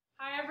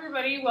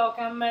everybody,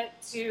 welcome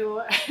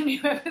to a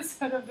new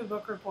episode of the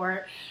Book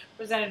Report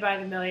presented by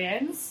the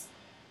Millions.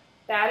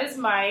 That is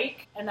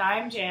Mike, and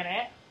I'm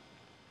Janet.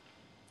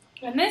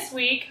 And this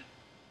week,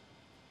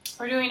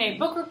 we're doing a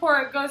Book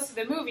Report Goes to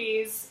the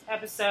Movies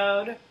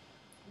episode.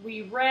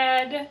 We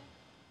read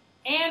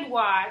and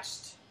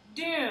watched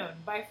Dune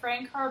by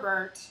Frank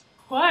Herbert.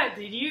 What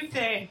did you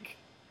think?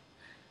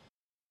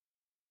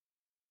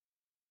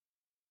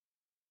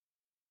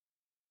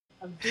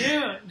 Of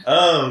Dune.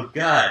 Oh,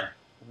 God.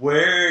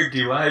 Where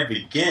do I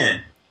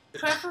begin?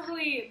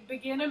 Preferably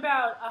begin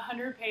about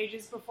 100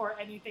 pages before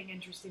anything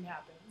interesting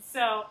happens.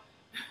 So,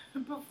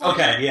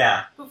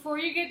 before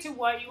you get to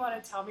what you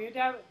want to tell me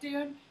about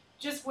Dune,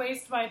 just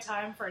waste my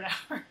time for an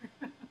hour.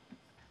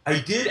 I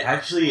did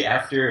actually,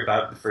 after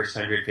about the first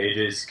 100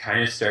 pages,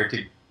 kind of start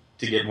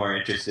to get more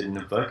interested in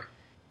the book.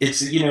 It's,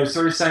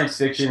 sort of science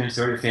fiction and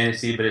sort of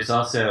fantasy, but it's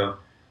also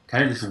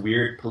kind of this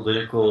weird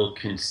political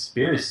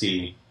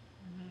conspiracy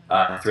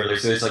thriller.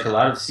 So there's like a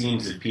lot of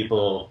scenes of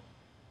people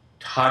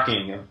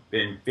talking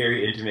in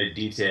very intimate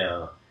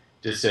detail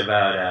just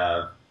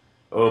about,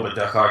 but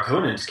the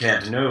Harkonnens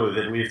can't know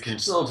that we've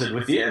consulted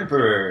with the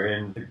Emperor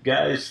and the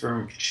guys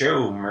from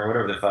Chom or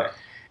whatever the fuck.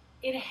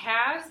 It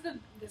has the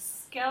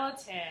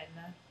skeleton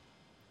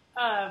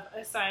of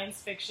a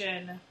science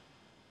fiction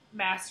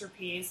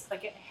masterpiece.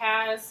 Like, it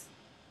has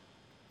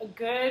a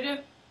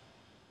good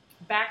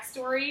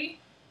backstory.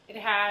 It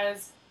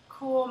has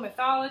cool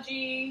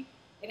mythology.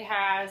 It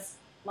has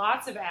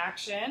lots of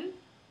action,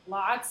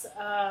 lots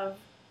of,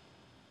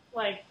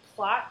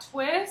 plot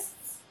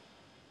twists,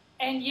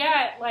 and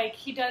yet,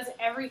 he does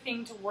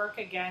everything to work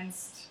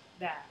against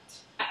that.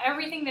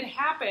 Everything that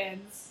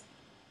happens,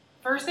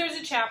 first there's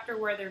a chapter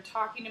where they're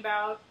talking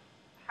about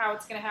how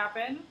it's going to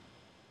happen,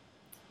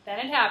 then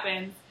it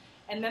happens,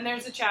 and then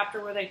there's a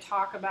chapter where they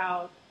talk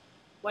about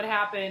what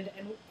happened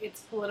and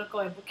its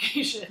political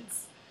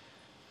implications.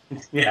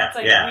 Yeah,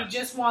 it's we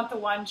just want the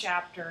one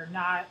chapter,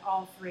 not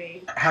all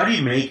three. How do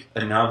you make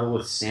a novel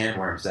with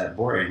sandworms that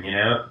boring,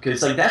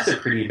 Because, that's a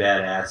pretty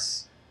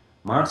badass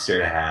monster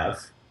to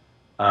have.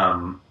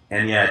 And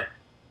yet,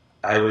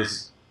 I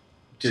was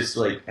just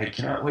I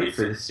cannot wait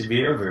for this to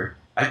be over.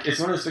 It's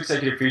one of those books I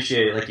could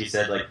appreciate, like you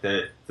said,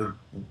 the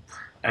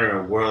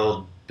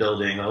world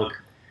building, the whole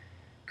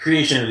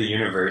creation of the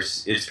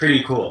universe is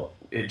pretty cool.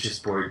 It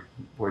just bored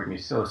me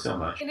so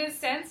much. In a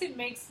sense, it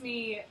makes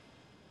me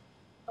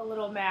a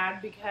little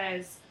mad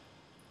because,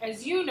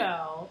 as you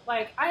know,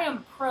 I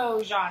am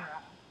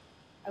pro-genre.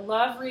 I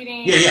love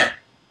reading,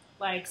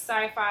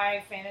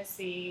 sci-fi,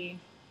 fantasy.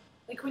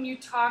 When you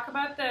talk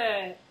about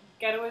the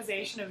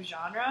ghettoization of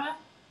genre,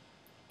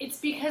 it's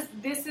because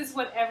this is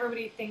what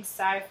everybody thinks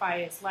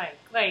sci-fi is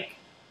like.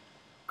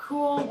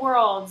 Cool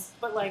worlds,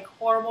 but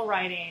horrible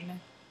writing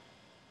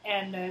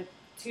and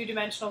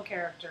two-dimensional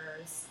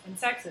characters and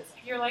sexism.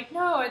 You're like,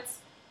 no, it's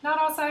not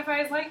all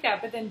sci-fi is like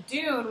that. But then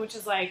Dune, which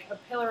is a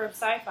pillar of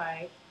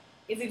sci-fi,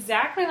 is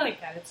exactly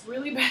like that. It's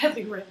really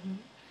badly written.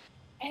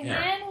 And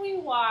then we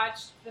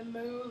watched the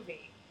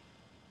movie.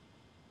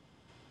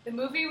 The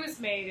movie was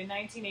made in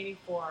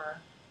 1984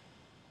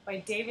 by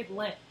David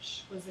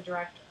Lynch, was the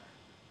director.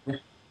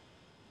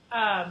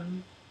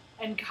 And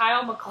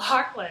Kyle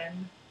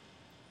MacLachlan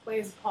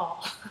plays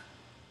Paul.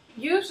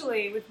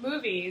 Usually with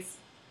movies,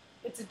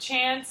 it's a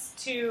chance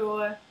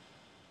to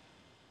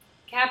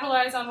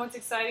capitalize on what's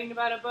exciting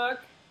about a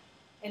book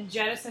and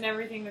jettison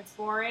everything that's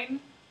boring.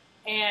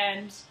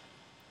 And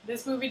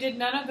this movie did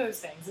none of those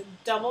things. It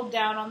doubled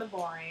down on the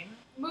boring.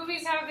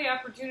 Movies have the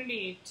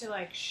opportunity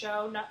to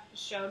show,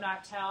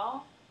 not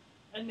tell.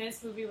 And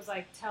this movie was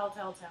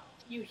tell.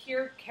 You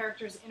hear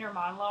characters' inner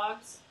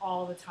monologues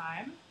all the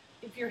time.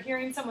 If you're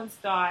hearing someone's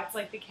thoughts,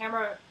 the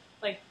camera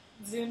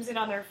zooms in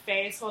on their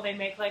face while they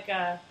make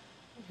a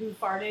who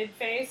farted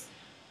face.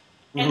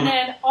 And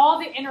then all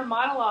the inner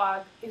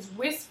monologue is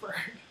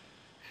whispered.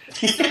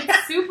 So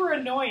it's super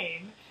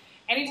annoying.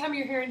 Anytime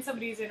you're hearing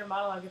somebody's inner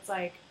monologue, it's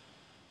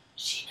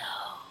she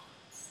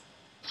knows.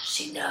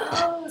 She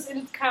knows.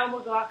 And it's Kyle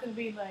MacLachlan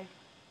being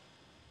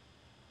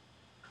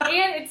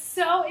and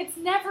it's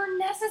never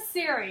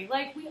necessary.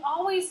 We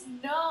always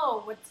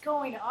know what's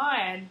going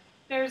on.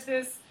 There's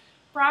this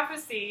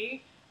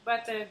prophecy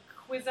about the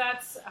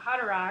Kwisatz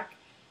Haderach,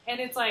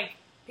 and it's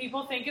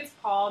people think it's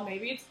Paul,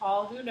 maybe it's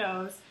Paul, who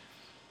knows.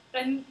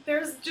 And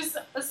there's just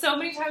so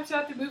many times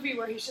throughout the movie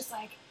where he's just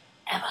am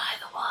I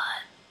the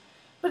one?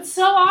 But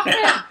so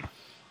often.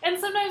 And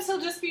sometimes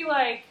he'll just be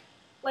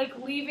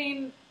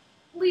leaving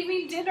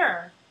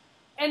dinner.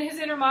 And his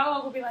inner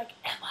monologue will be am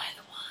I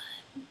the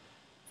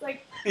one?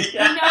 It's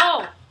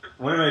no.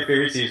 One of my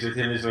favorite scenes with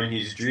him is when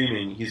he's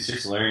dreaming. He's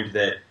just learned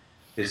that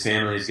his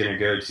family is going to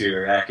go to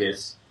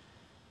Arrakis.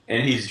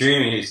 And he's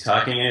dreaming, he's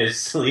talking in his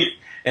sleep.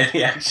 And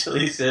he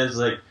actually says,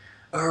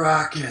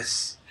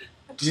 Arrakis,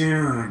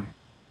 Dune,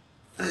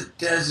 the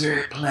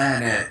desert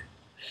planet.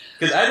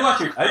 Because I'd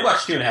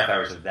watch 2.5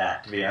 hours of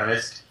that, to be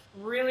honest.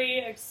 Really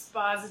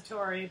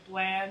expository,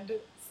 bland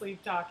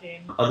sleep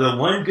talking. Although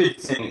one good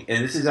thing,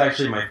 and this is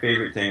actually my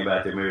favorite thing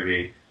about the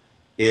movie,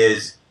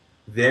 is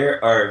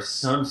there are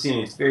some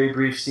scenes, very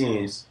brief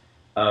scenes,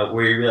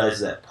 where you realize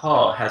that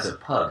Paul has a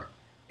pug.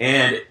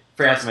 And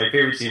perhaps my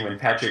favorite scene when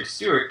Patrick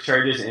Stewart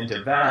charges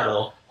into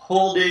battle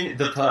holding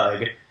the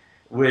pug,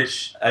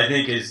 which I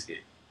think is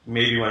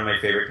maybe one of my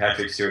favorite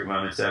Patrick Stewart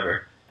moments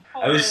ever.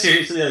 I was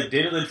seriously like,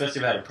 David Lynch must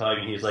have had a pug,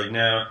 and he's like,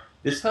 no,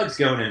 this pug's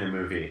going in the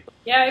movie.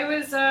 Yeah, it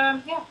was,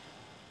 yeah.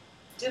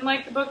 Didn't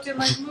like the book, didn't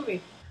like the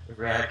movie.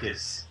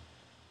 Arrakis,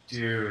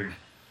 Dune,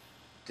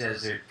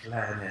 desert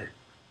planet.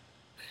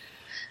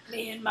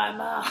 Me and my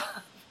mom.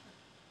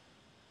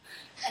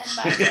 And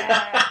my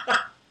dad.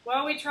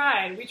 Well, we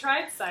tried. We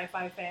tried,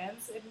 sci-fi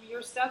fans, and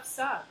your stuff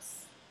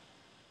sucks.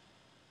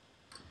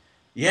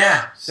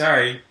 Yeah,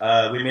 sorry.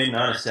 We made an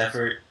honest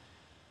effort.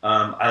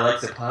 I like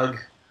the pug.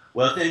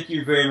 Well, thank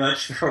you very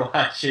much for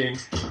watching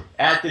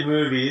At the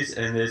Movies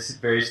and this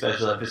very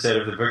special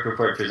episode of the Book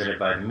Report presented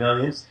by The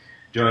Millions.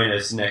 Join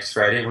us next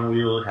Friday when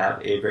we will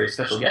have a very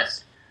special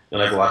guest.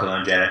 You'll never walk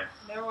alone, Janet.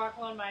 Never walk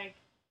alone, Mike.